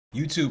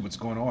YouTube, what's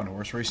going on?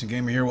 Horse Racing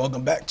Gamer here.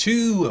 Welcome back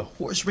to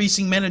Horse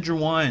Racing Manager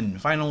 1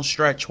 Final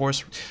Stretch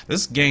Horse.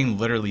 This game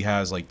literally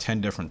has like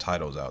 10 different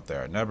titles out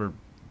there. I never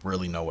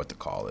really know what to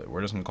call it.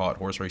 We're just going to call it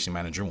Horse Racing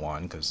Manager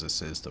 1 because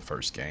this is the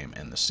first game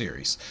in the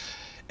series.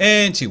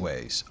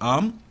 Anyways,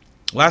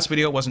 last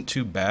video wasn't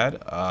too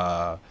bad.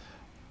 I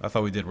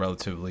thought we did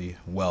relatively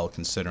well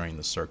considering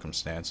the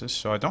circumstances.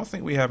 So I don't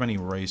think we have any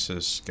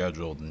races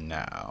scheduled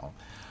now.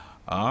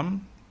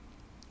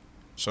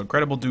 So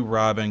Incredible Do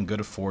Robin, Good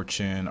of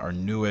Fortune, our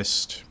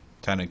newest,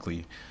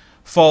 technically,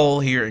 foal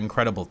here,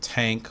 Incredible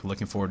Tank.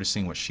 Looking forward to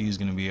seeing what she's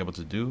going to be able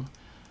to do.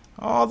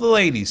 All the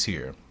ladies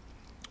here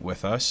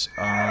with us.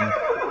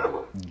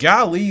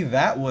 Golly,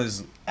 that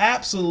was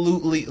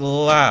absolutely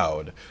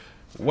loud.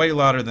 Way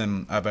louder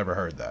than I've ever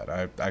heard that.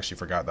 I actually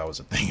forgot that was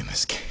a thing in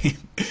this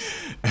game.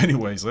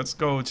 Anyways, let's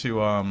go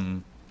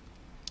to,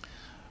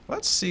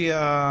 let's see,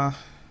 I'm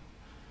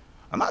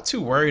not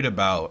too worried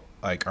about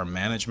like our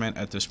management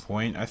at this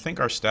point. I think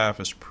our staff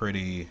is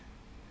doing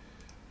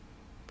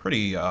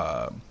pretty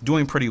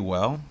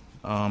well.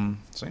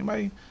 Does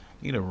anybody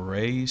need a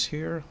raise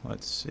here?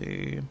 Let's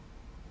see.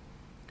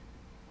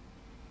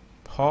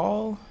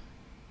 Paul?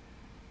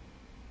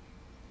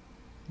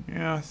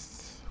 Yeah,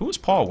 who is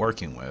Paul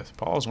working with?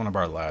 Paul is one of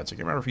our lads. I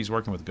can't remember if he's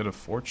working with Good of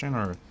Fortune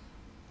or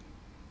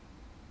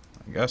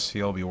I guess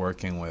he'll be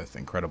working with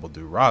Incredible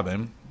Do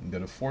Robin.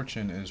 Good of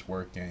Fortune is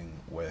working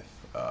with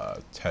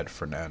Ted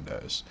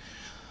Fernandez.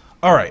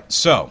 Alright,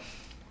 so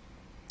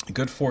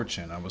Good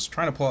Fortune. I was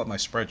trying to pull up my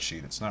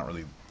spreadsheet. It's not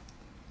really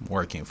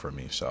working for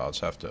me, so I'll just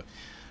have to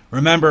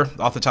remember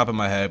off the top of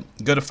my head.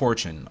 Good of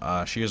Fortune.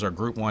 She is our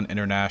Group 1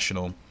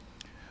 International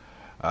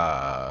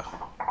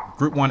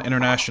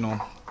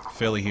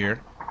filly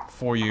here.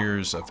 4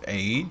 years of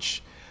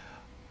age.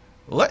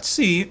 Let's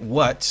see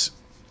what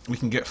we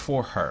can get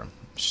for her.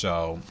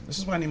 So this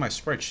is why I need my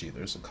spreadsheet.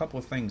 There's a couple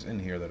of things in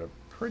here that are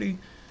pretty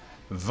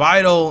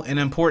vital and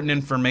important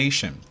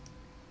information.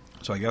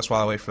 So I guess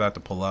while I wait for that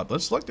to pull up,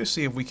 let's look to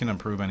see if we can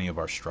improve any of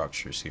our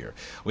structures here.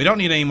 We don't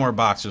need any more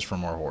boxes for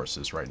more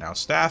horses right now.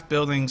 Staff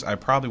buildings, I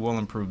probably will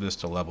improve this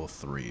to level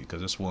 3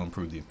 because this will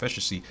improve the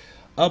efficiency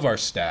of our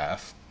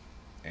staff.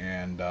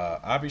 And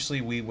obviously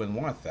we would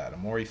want that. A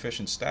more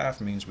efficient staff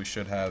means we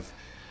should have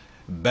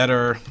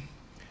better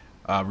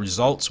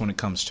results when it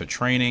comes to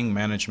training,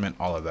 management,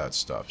 all of that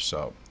stuff.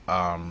 So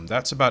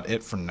that's about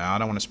it for now. I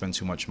don't want to spend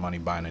too much money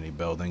buying any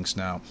buildings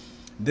now.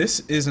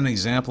 This is an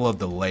example of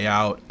the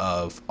layout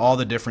of all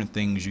the different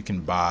things you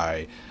can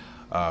buy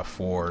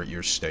for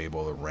your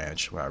stable or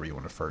ranch, however you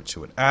want to refer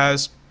to it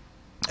as.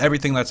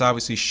 Everything that's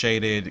obviously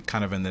shaded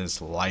kind of in this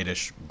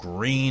lightish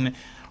green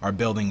are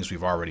buildings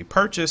we've already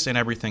purchased, and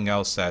everything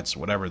else that's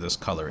whatever this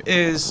color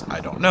is, I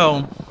don't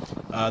know.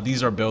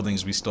 These are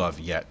buildings we still have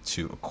yet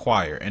to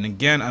acquire. And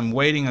again, I'm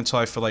waiting until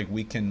I feel like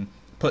we can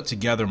put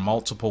together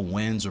multiple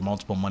wins or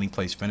multiple money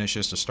place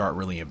finishes to start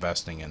really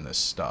investing in this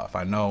stuff.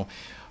 I know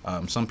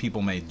some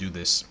people may do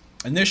this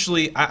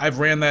initially. I've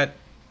ran that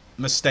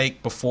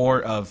mistake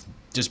before of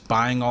just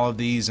buying all of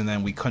these and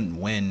then we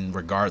couldn't win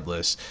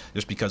regardless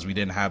just because we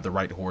didn't have the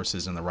right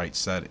horses in the right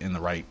set in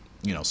the right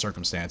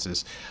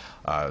circumstances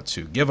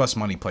to give us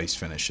money place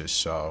finishes.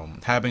 So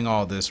having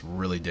all this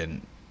really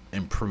didn't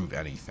improve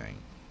anything.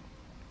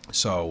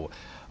 So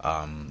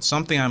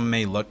something I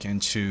may look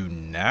into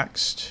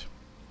next.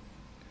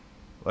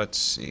 Let's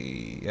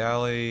see.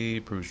 Alley,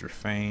 proves your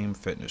fame,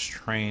 fitness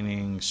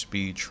training,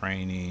 speed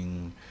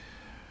training,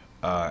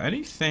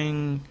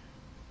 anything,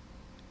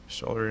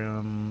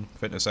 solarium,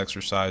 fitness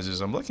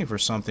exercises. I'm looking for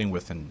something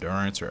with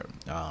endurance or,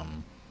 do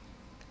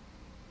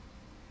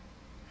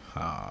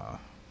I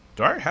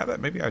already have that?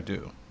 Maybe I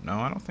do.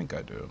 No, I don't think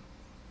I do.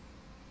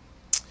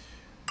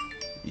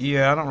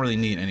 Yeah, I don't really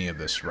need any of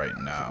this right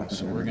now.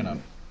 So we're going to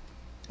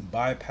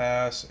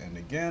bypass. And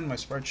again, my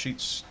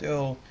spreadsheet's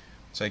still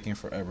taking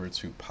forever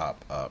to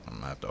pop up. I'm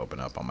gonna have to open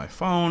up on my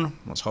phone.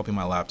 I was hoping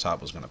my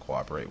laptop was gonna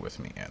cooperate with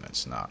me, and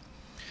it's not.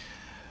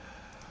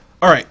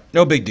 Alright,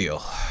 no big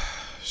deal.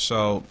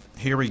 So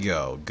here we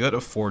go. Good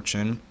of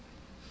Fortune.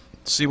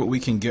 Let's see what we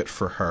can get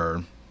for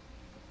her.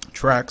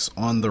 Tracks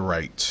on the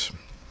right.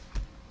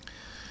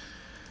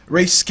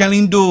 Race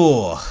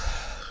Calendar.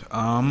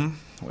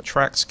 What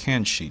tracks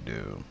can she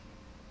do?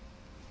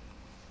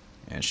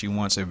 And she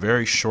wants a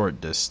very short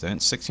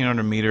distance,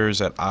 1,600 meters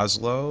at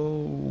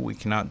Oslo. We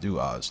cannot do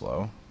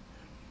Oslo,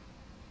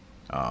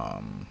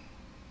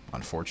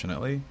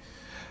 unfortunately.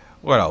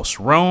 What else?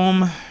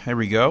 Rome. There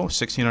we go.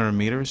 1,600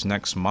 meters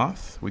next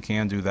month. We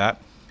can do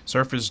that.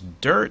 Surface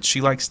dirt.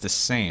 She likes the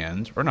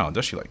sand. Or no,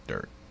 does she like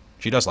dirt?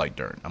 She does like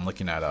dirt. I'm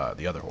looking at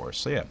the other horse.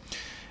 So yeah.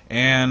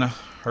 And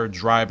her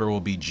driver will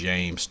be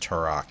James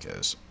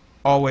Tarakis.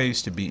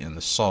 Always to be in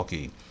the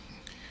sulky.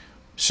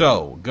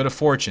 So, Good of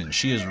Fortune,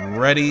 she is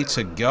ready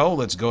to go.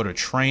 Let's go to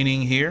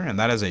training here, and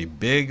that is a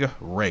big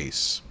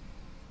race.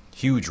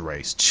 Huge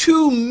race.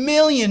 $2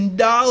 million!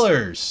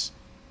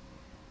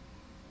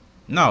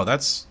 No,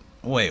 that's...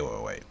 Wait.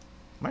 Am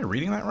I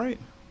reading that right?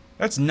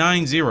 That's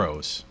 9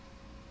 zeros.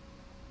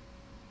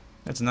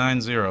 That's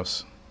 9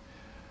 zeros.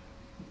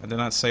 I did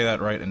not say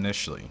that right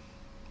initially.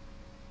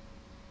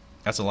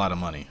 That's a lot of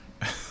money.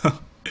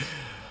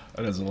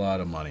 That is a lot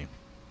of money.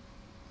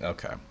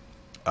 Okay.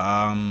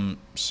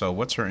 So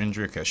what's her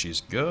injury? Okay,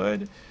 she's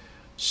good.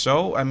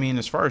 So, I mean,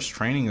 as far as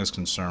training is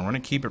concerned, we're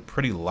going to keep it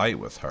pretty light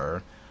with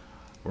her.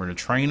 We're going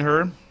to train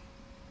her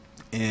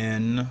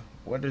in...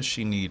 What does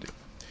she need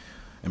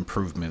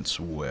improvements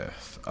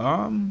with?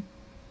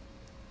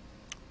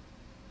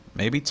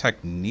 Maybe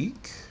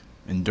technique?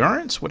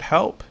 Endurance would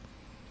help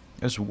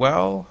as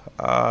well.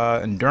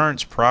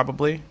 Endurance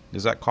probably.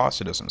 Does that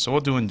cost? It doesn't. So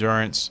we'll do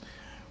endurance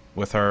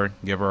with her.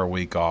 Give her a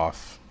week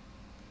off.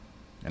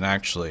 And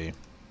actually,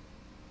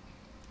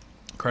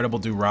 Incredible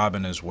Do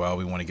Robin as well.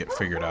 We want to get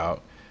figured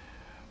out.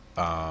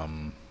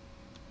 And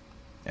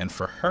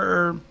for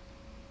her,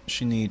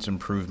 she needs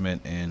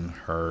improvement in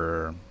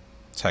her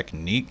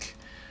technique.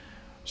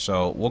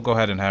 So we'll go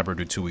ahead and have her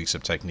do 2 weeks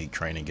of technique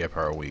training, give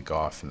her a week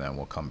off, and then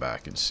we'll come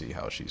back and see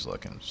how she's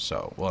looking.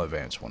 So we'll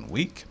advance 1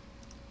 week.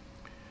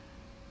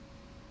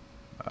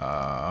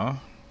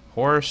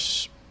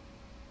 Horse.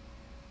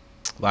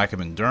 Lack of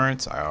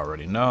endurance, I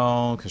already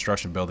know.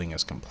 Construction building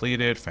is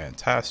completed.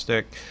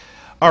 Fantastic.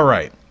 All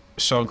right.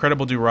 So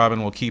Incredible Do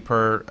Robin will keep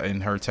her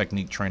in her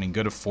technique training.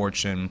 Good of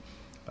Fortune.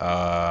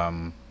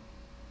 Yeah,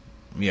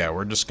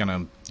 we're just going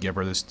to give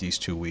her these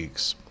 2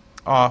 weeks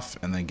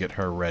off and then get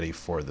her ready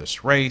for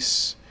this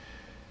race,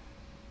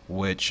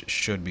 which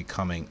should be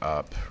coming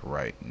up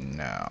right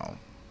now.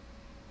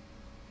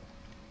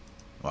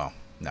 Well,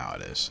 now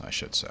it is, I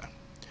should say.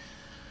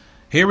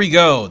 Here we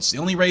go. It's the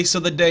only race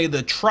of the day,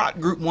 the Trot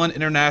Group 1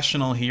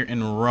 International here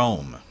in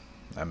Rome.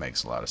 That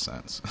makes a lot of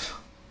sense.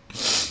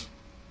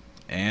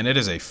 And it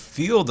is a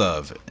field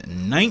of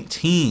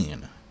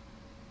 19.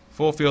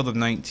 Full field of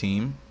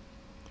 19.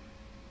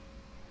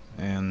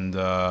 And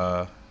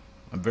I'm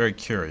very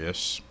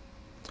curious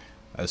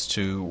as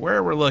to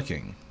where we're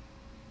looking.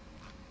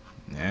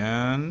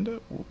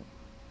 And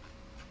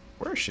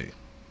where is she?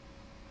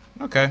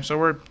 Okay, so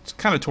we're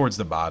kind of towards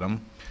the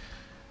bottom.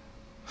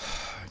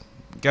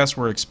 Guess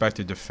we're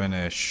expected to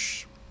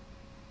finish.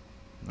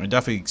 I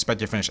definitely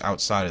expect to finish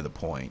outside of the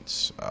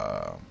points.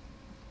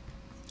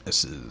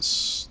 This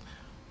is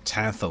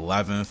 10th,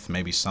 11th,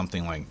 maybe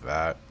something like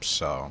that.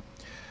 So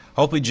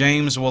hopefully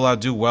James will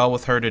do well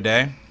with her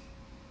today.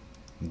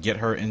 Get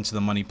her into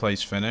the money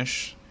place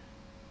finish.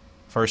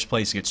 First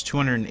place gets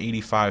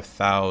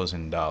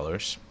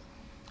 $285,000.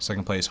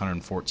 Second place,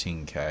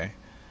 $114K.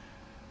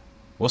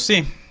 We'll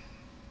see.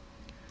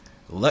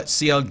 Let's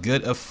see how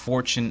Good of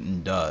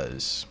Fortune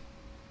does.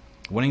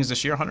 Winnings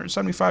this year,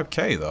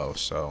 $175K though,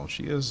 so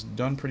she has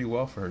done pretty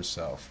well for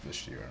herself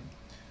this year.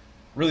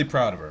 Really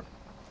proud of her.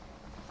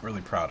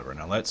 Really proud of her.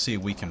 Now let's see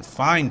if we can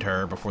find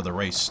her before the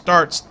race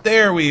starts.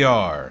 There we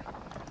are.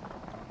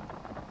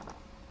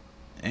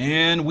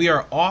 And we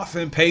are off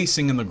and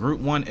pacing in the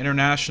Group 1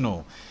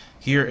 International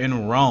here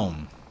in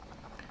Rome.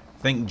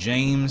 I think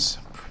James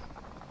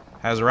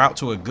has her out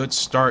to a good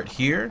start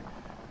here.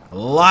 A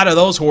lot of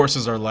those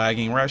horses are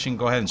lagging. We're actually going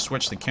to go ahead and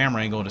switch the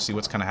camera angle to see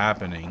what's kind of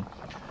happening.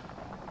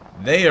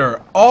 They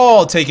are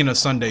all taking a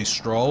Sunday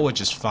stroll, which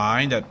is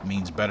fine. That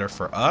means better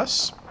for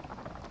us.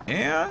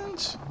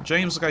 And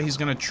James looks like he's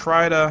going to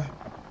try to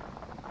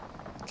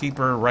keep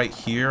her right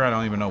here. I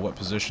don't even know what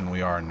position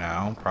we are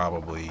now.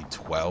 Probably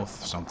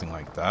 12th, something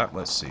like that.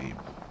 Let's see.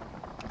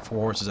 4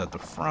 horses at the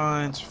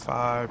front.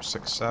 5,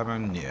 6,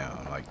 7.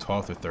 Yeah, like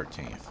 12th or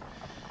 13th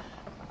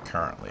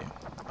currently.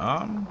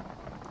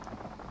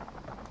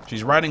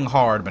 She's riding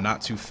hard, but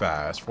not too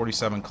fast.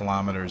 47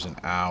 kilometers an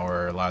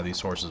hour. A lot of these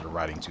horses are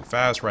riding too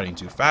fast, riding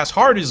too fast.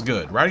 Hard is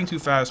good. Riding too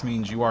fast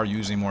means you are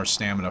using more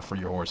stamina for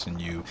your horse than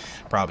you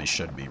probably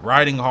should be.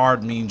 Riding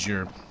hard means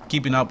you're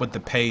keeping up with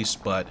the pace,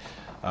 but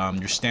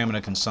your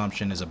stamina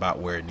consumption is about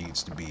where it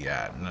needs to be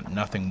at.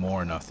 Nothing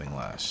more, nothing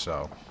less.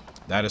 So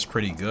that is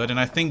pretty good. And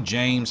I think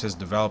James has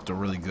developed a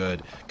really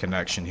good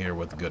connection here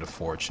with Good of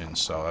Fortune.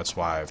 So that's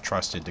why I've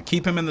trusted to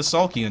keep him in the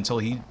sulky until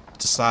he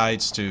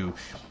decides to...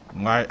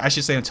 I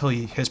should say until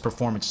his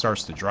performance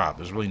starts to drop.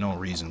 There's really no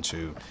reason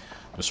to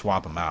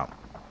swap him out.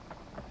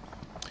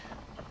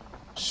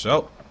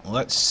 So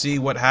let's see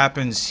what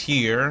happens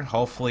here.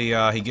 Hopefully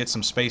he gets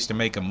some space to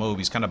make a move.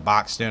 He's kind of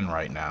boxed in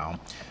right now.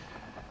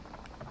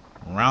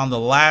 Around the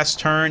last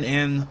turn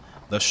in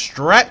the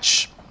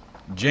stretch,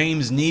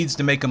 James needs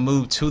to make a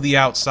move to the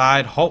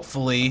outside.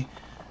 Hopefully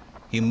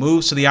he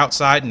moves to the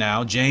outside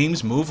now.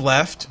 James, move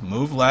left,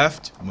 move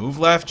left, move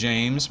left,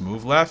 James,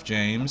 move left,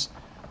 James.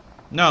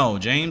 No,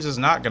 James is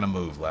not going to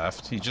move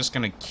left. He's just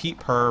going to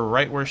keep her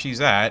right where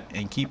she's at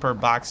and keep her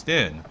boxed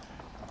in.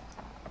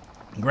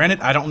 Granted,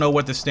 I don't know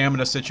what the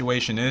stamina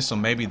situation is, so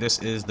maybe this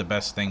is the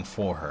best thing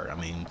for her. I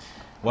mean,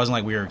 it wasn't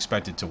like we were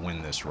expected to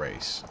win this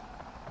race.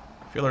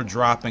 I feel her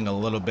dropping a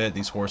little bit.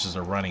 These horses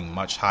are running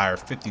much higher,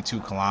 52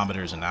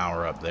 kilometers an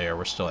hour up there.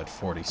 We're still at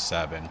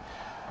 47.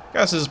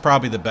 Guess this is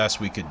probably the best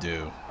we could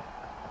do.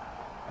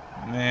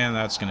 Man,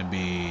 that's going to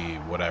be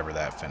whatever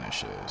that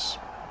finish is.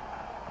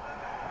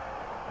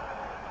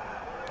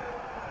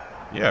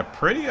 Yeah,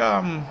 pretty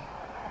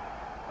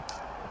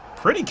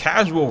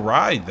casual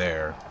ride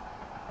there.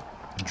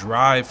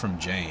 drive from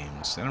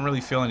James. Didn't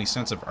really feel any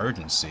sense of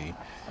urgency.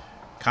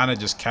 Kind of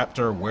just kept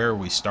her where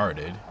we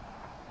started.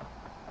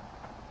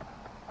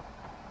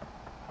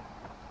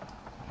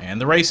 And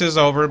the race is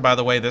over. By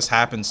the way, this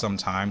happens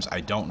sometimes.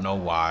 I don't know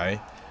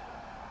why.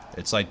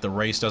 It's like the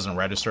race doesn't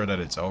register that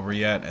it's over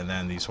yet, and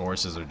then these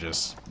horses are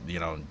just, you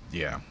know,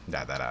 yeah,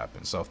 that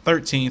happens. So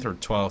 13th or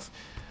 12th.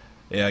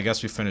 Yeah, I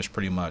guess we finished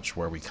pretty much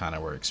where we kind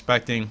of were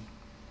expecting.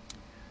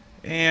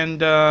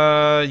 And,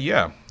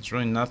 yeah, there's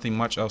really nothing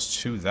much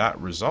else to that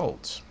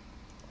result.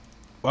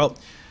 Well,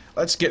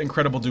 let's get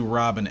Incredible Do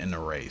Robin in the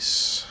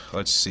race.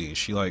 Let's see.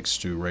 She likes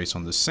to race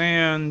on the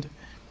sand.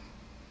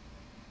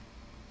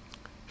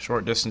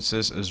 Short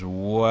distances as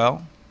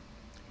well.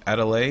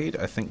 Adelaide,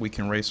 I think we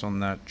can race on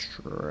that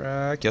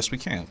track. Yes, we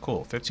can. Cool.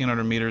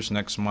 1,500 meters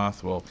next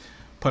month. We'll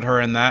put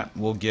her in that.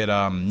 We'll get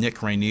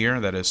Nick Rainier.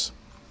 That is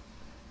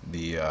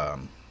the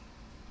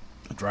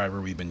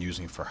driver we've been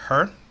using for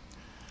her.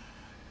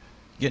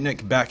 Get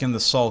Nick back in the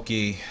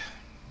sulky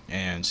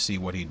and see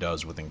what he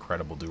does with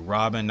Incredible Do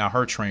Robin. Now,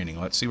 her training.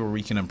 Let's see where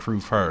we can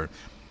improve her.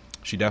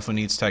 She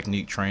definitely needs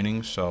technique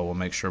training, so we'll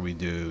make sure we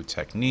do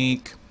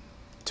technique.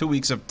 2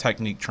 weeks of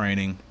technique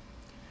training.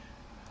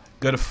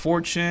 Good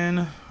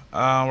fortune.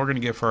 We're going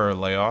to give her a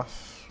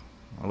layoff.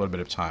 A little bit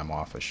of time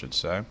off, I should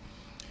say.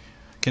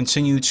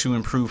 Continue to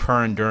improve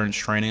her endurance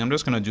training. I'm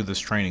just going to do this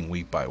training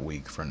week by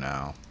week for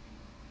now.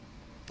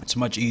 It's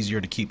much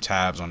easier to keep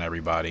tabs on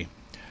everybody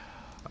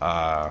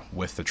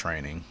with the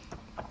training.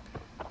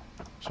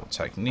 So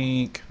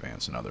technique,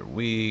 advance another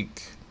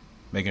week.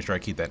 Making sure I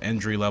keep that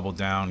injury level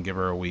down. Give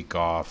her a week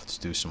off. Let's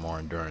do some more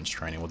endurance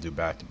training. We'll do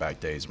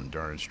back-to-back days of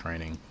endurance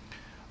training.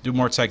 Do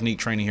more technique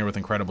training here with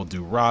Incredible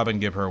Do Robin.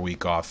 Give her a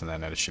week off, and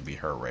then it should be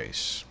her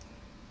race.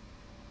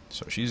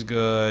 So she's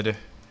good.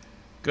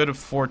 Good of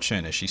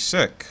fortune. Is she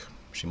sick?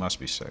 She must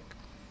be sick.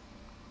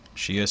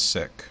 She is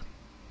sick.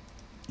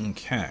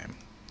 Okay.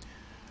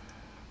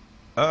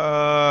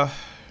 I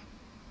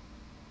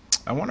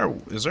wonder,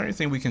 is there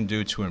anything we can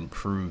do to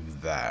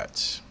improve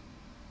that?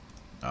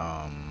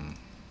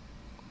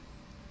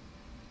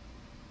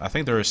 I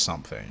think there is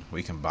something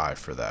we can buy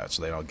for that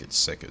so they don't get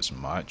sick as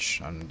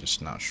much. I'm just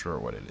not sure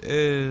what it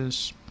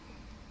is.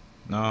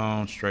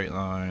 No, straight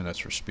line, that's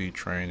for speed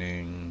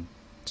training,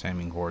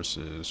 taming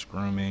horses,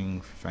 grooming,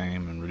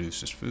 fame, and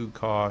reduces food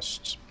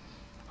costs,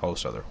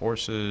 host other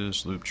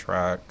horses, loop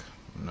track,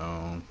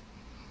 no,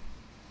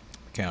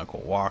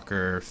 mechanical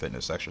walker,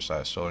 fitness,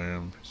 exercise,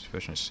 sodium,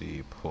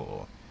 efficiency,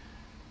 pool.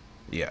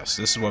 Yes,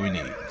 this is what we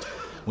need.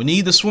 We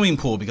need the swimming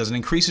pool because it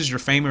increases your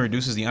fame and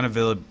reduces the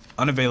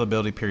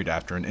unavailability period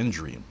after an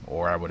injury,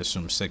 or I would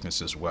assume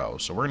sickness as well.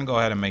 So we're going to go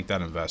ahead and make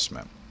that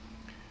investment.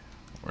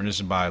 We're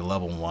just buy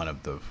level 1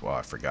 of the, well,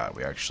 I forgot,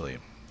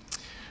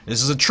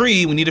 this is a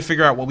tree. We need to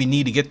figure out what we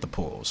need to get the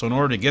pool. So in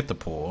order to get the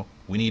pool,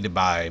 we need to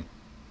buy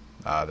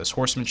this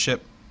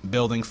horsemanship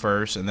building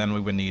first, and then we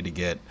would need to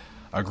get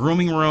a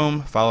grooming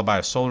room, followed by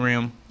a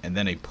solarium, and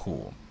then a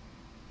pool.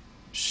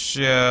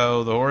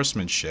 So the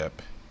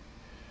horsemanship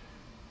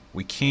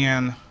we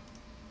can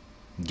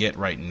get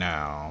right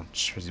now.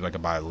 Just see if I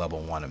can buy level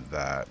 1 of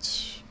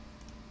that.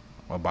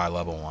 I'll buy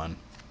level 1.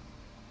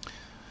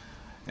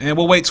 And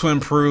we'll wait to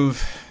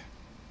improve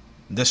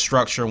this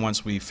structure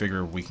once we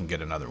figure we can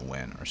get another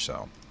win or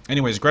so.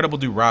 Anyways, Incredible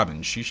Do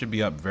Robin. She should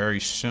be up very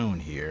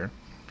soon here.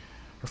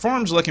 Her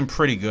form's looking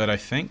pretty good, I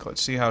think.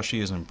 Let's see how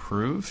she has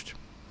improved.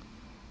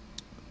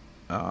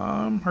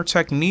 Her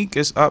technique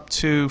is up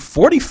to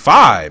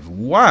 45.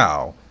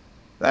 Wow.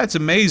 That's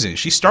amazing.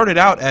 She started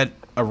out at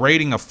a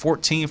rating of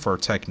 14 for her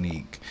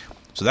technique.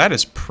 So that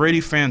is pretty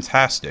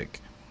fantastic.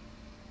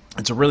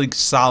 It's a really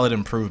solid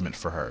improvement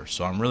for her.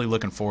 So I'm really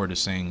looking forward to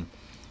seeing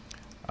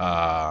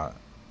how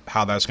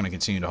that's going to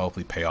continue to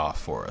hopefully pay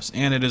off for us.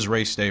 And it is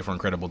race day for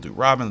Incredible Do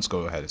Robin. Let's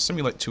go ahead and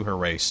simulate to her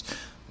race.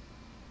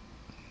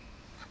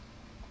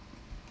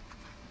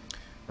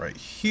 Right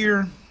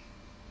here.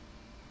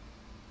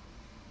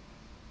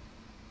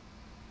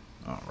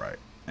 Alright.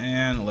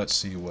 And let's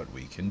see what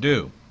we can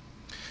do.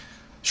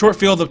 Short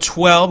field of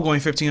 12, going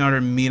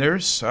 1,500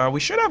 meters. We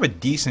should have a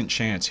decent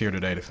chance here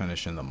today to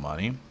finish in the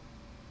money.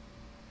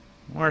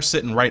 We're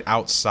sitting right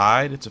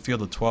outside. It's a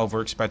field of 12.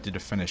 We're expected to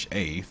finish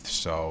 8th,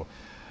 so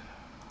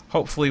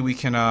hopefully we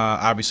can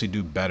obviously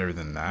do better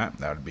than that.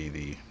 That would be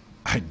the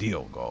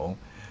ideal goal.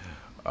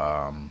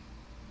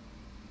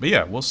 But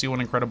yeah, we'll see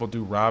what Incredible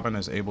Do Robin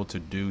is able to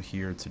do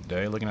here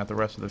today. Looking at the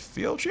rest of the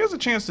field, she has a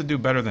chance to do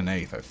better than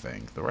 8th, I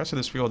think. The rest of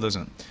this field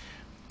isn't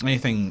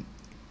anything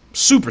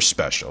super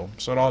special,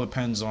 so it all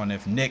depends on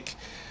if Nick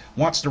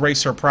wants to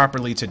race her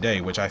properly today,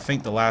 which I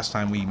think the last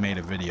time we made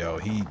a video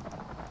he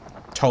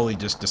totally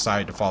just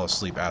decided to fall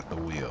asleep at the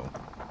wheel.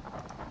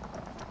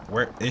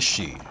 Where is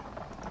she?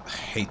 I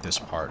hate this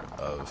part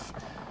of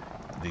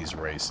these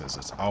races.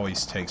 It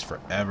always takes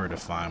forever to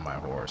find my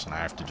horse, and I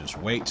have to just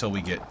wait till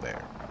we get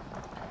there.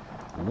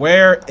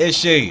 Where is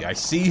she? I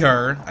see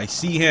her, I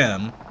see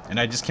him, and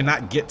I just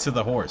cannot get to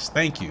the horse.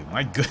 Thank you,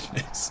 my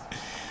goodness.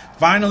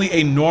 Finally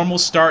a normal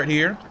start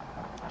here.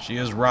 She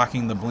is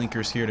rocking the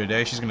blinkers here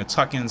today. She's going to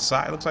tuck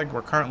inside. Looks like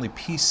we're currently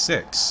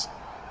P6.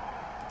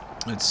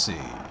 Let's see.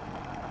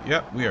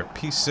 Yep, we are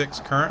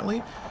P6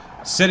 currently.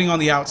 Sitting on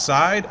the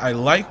outside, I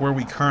like where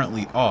we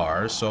currently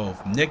are. So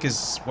if Nick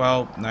is,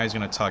 well, now he's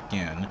going to tuck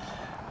in.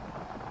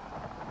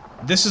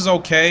 This is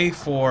okay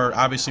for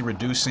obviously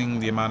reducing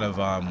the amount of,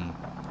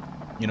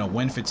 you know,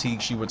 wind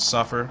fatigue she would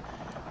suffer.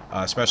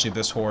 Especially if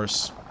this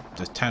horse,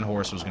 the 10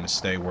 horse, was going to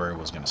stay where it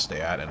was going to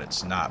stay at, and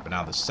it's not. But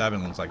now the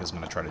 7 looks like it's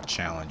going to try to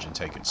challenge and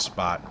take its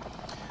spot.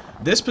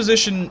 This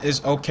position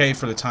is okay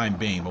for the time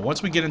being, but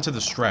once we get into the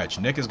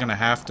stretch, Nick is going to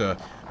have to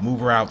move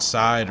her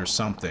outside or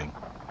something,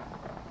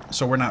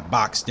 so we're not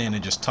boxed in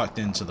and just tucked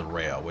into the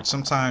rail, which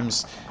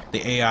sometimes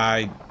the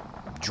AI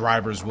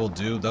drivers will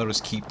do. They'll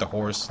just keep the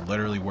horse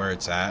literally where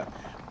it's at,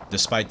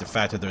 despite the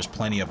fact that there's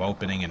plenty of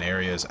opening in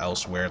areas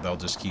elsewhere. They'll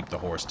just keep the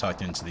horse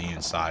tucked into the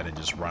inside and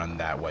just run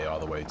that way all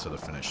the way to the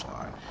finish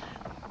line.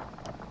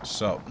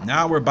 So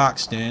now we're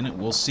boxed in.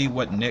 We'll see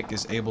what Nick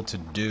is able to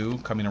do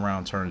coming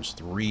around turns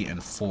 3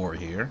 and 4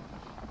 here.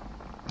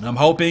 I'm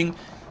hoping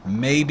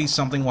maybe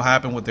something will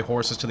happen with the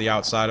horses to the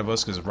outside of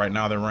us, because right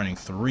now they're running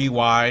 3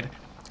 wide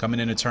coming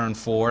into turn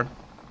 4.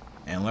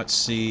 And let's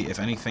see if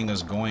anything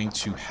is going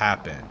to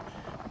happen.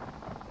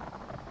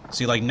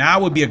 See, like, now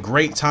would be a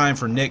great time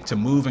for Nick to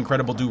move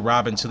Incredible Do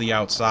Robin to the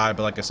outside.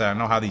 But like I said, I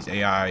know how these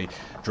AI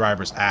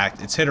drivers act.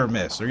 It's hit or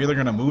miss. They're either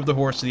going to move the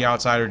horse to the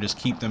outside or just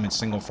keep them in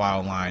single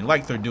file line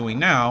like they're doing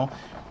now.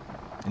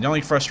 And the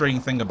only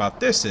frustrating thing about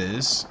this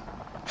is...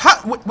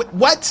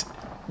 What?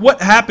 What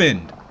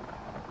happened?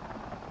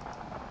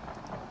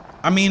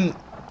 I mean,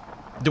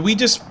 did we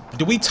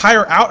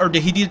tire out, or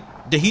did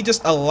he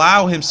just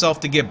allow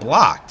himself to get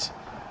blocked?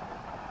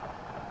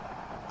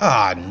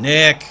 Ah,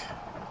 Nick.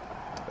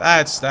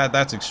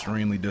 That's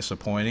extremely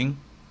disappointing.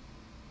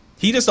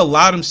 He just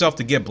allowed himself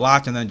to get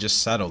blocked and then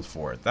just settled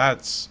for it.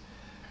 That's,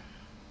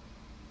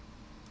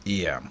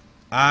 yeah,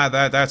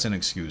 that's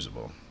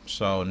inexcusable.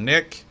 So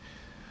Nick,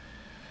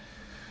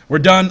 we're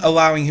done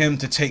allowing him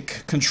to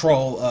take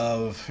control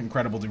of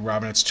Incredible Do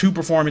Robin. It's 2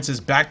 performances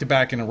back to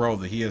back in a row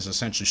that he has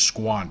essentially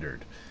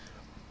squandered.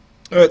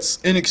 It's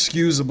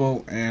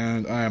inexcusable,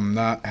 and I am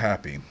not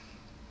happy.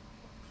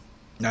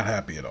 Not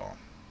happy at all.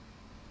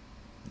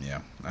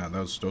 Yeah,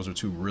 those are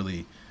 2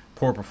 really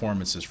poor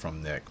performances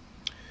from Nick.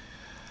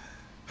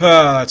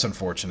 That's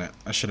unfortunate.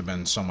 That should have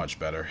been so much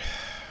better.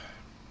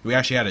 We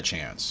actually had a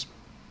chance.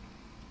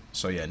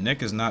 So yeah,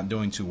 Nick is not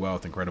doing too well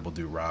with Incredible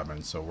Do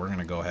Robin, so we're going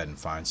to go ahead and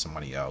find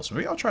somebody else.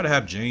 Maybe I'll try to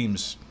have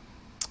James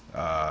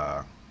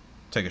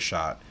take a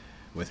shot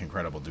with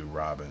Incredible Do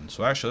Robin.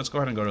 So actually, let's go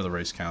ahead and go to the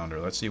race calendar.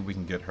 Let's see if we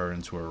can get her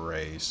into a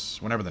race,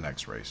 whenever the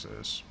next race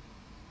is.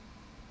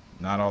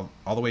 Not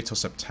all the way till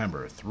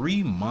September.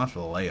 3-month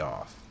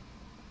layoff.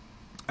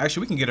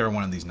 Actually, we can get her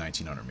one of these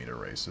 1900 meter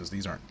races.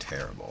 These aren't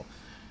terrible.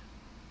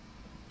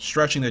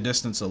 Stretching the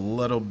distance a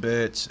little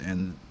bit.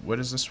 And what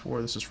is this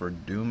for? This is for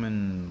Doom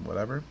and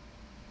whatever.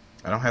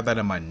 I don't have that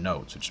in my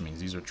notes, which means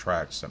these are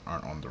tracks that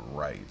aren't on the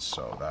right.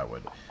 So that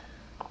would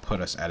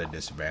put us at a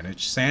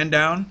disadvantage.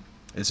 Sandown.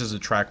 This is a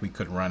track we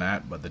could run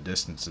at, but the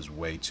distance is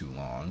way too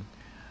long.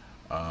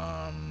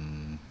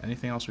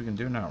 Anything else we can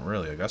do? Not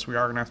really. I guess we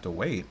are going to have to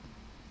wait.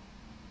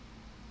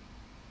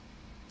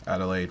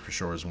 Adelaide for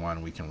sure is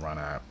one we can run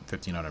at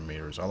 1500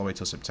 meters all the way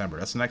till September.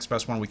 That's the next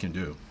best one we can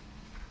do.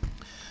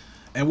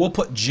 And we'll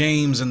put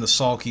James in the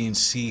sulky and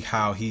see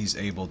how he's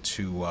able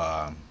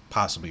to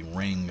possibly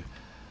ring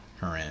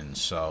her in.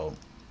 So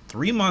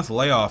 3-month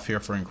layoff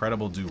here for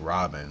Incredible Do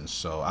Robin.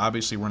 So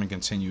obviously we're going to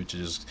continue to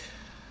just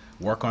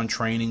work on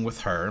training with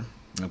her.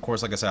 And of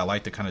course, like I said, I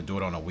like to kind of do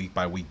it on a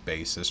week-by-week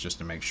basis just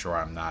to make sure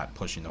I'm not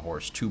pushing the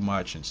horse too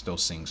much and still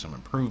seeing some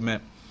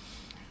improvement.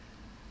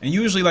 And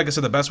usually, like I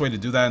said, the best way to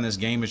do that in this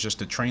game is just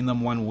to train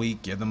them 1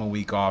 week, give them a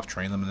week off,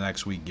 train them the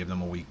next week, give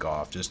them a week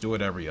off. Just do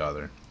it every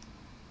other.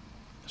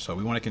 So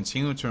we want to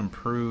continue to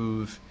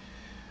improve.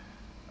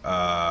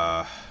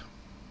 Let's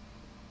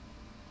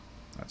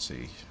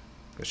see.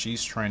 Because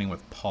she's training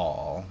with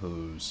Paul,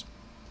 whose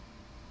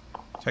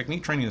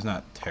technique training is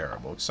not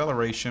terrible.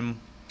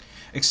 Acceleration.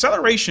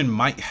 Acceleration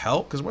might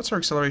help, because what's her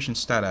acceleration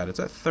stat at? It's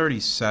at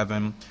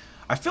 37.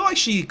 I feel like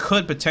she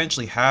could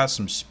potentially have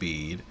some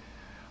speed.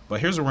 But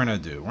here's what we're going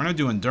to do. We're going to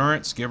do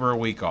endurance, give her a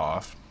week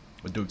off.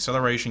 We'll do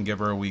acceleration, give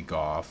her a week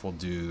off. We'll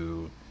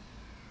do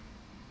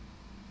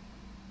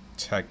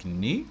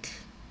technique.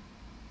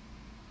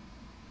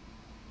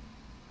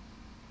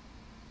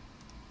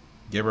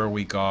 Give her a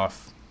week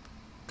off.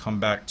 Come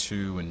back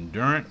to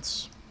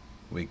endurance,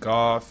 week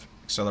off,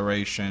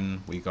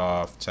 acceleration, week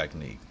off,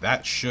 technique.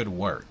 That should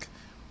work.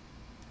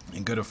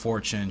 In good of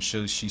fortune,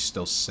 she's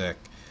still sick.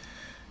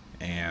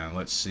 And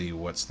let's see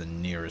what's the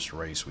nearest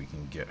race we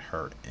can get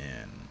her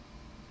in.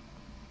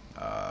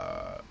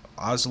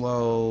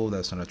 Oslo,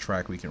 that's on a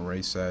track we can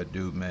race at.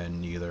 Dubman,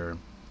 neither.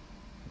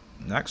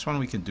 Next one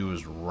we can do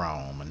is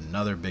Rome,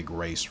 another big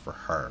race for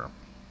her.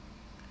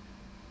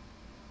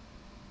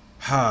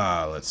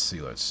 Let's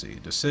see.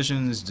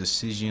 Decisions.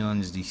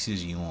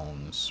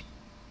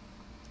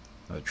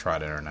 Another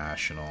Trot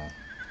International.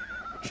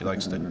 She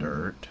likes the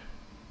dirt.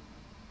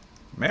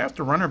 May have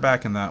to run her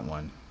back in that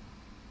one.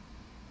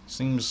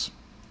 Seems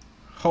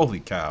Holy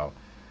cow.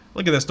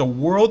 Look at this. The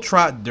World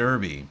Trot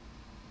Derby.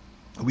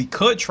 We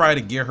could try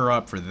to gear her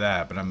up for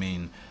that, but I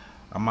mean,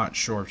 I'm not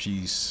sure if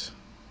she's...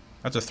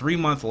 That's a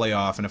 3-month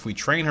layoff, and if we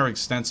train her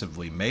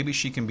extensively, maybe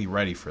she can be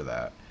ready for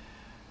that.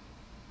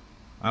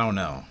 I don't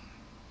know.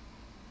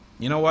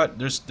 You know what?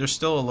 There's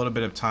still a little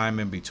bit of time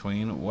in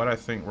between. What I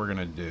think we're going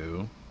to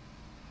do,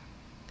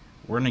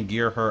 we're going to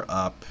gear her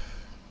up.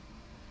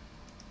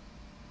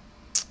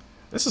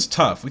 This is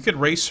tough. We could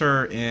race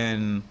her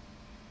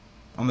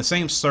on the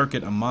same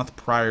circuit a month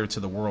prior to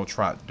the World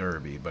Trot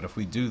Derby, but if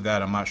we do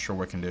that, I'm not sure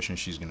what condition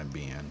she's going to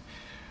be in.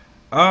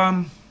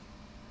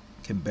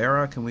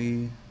 Canberra, can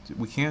we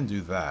can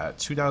do that.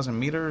 2,000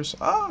 meters.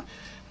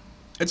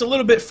 It's a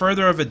little bit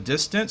further of a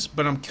distance,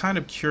 but I'm kind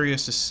of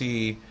curious to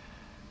see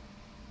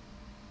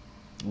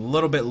a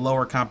little bit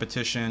lower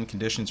competition.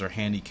 Conditions are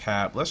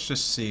handicapped. Let's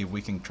just see if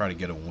we can try to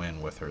get a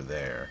win with her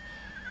there,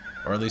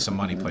 or at least a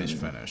money place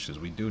finish, because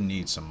we do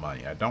need some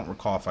money. I don't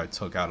recall if I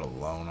took out a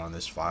loan on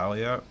this file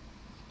yet.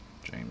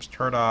 James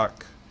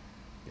Turdock,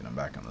 get him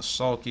back on the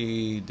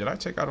sulky. Did I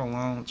take out a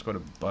loan? Let's go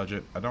to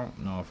budget. I don't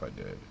know if I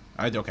did.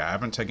 Okay, I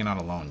haven't taken out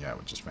a loan yet,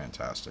 which is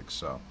fantastic.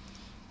 So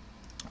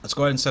let's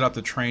go ahead and set up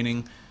the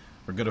training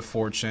for Good of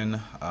Fortune.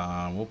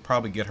 We'll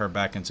probably get her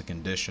back into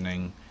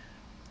conditioning.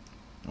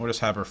 We'll just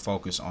have her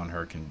focus on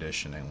her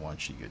conditioning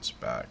once she gets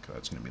back.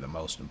 That's going to be the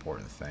most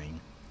important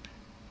thing.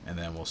 And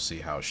then we'll see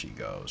how she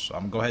goes. So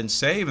I'm going to go ahead and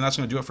save, and that's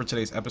going to do it for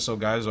today's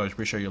episode, guys. I always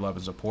appreciate your love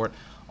and support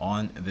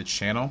on the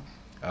channel.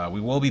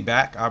 We will be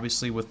back,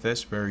 obviously, with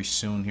this very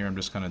soon here. I'm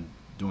just kind of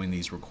doing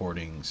these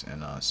recordings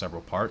in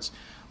several parts.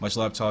 Much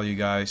love to all you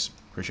guys.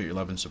 Appreciate your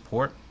love and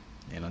support.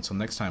 And until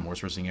next time,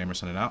 Worst Racing Gamer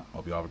signing out.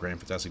 Hope you all have a great and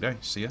fantastic day.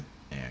 See ya,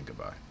 and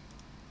goodbye.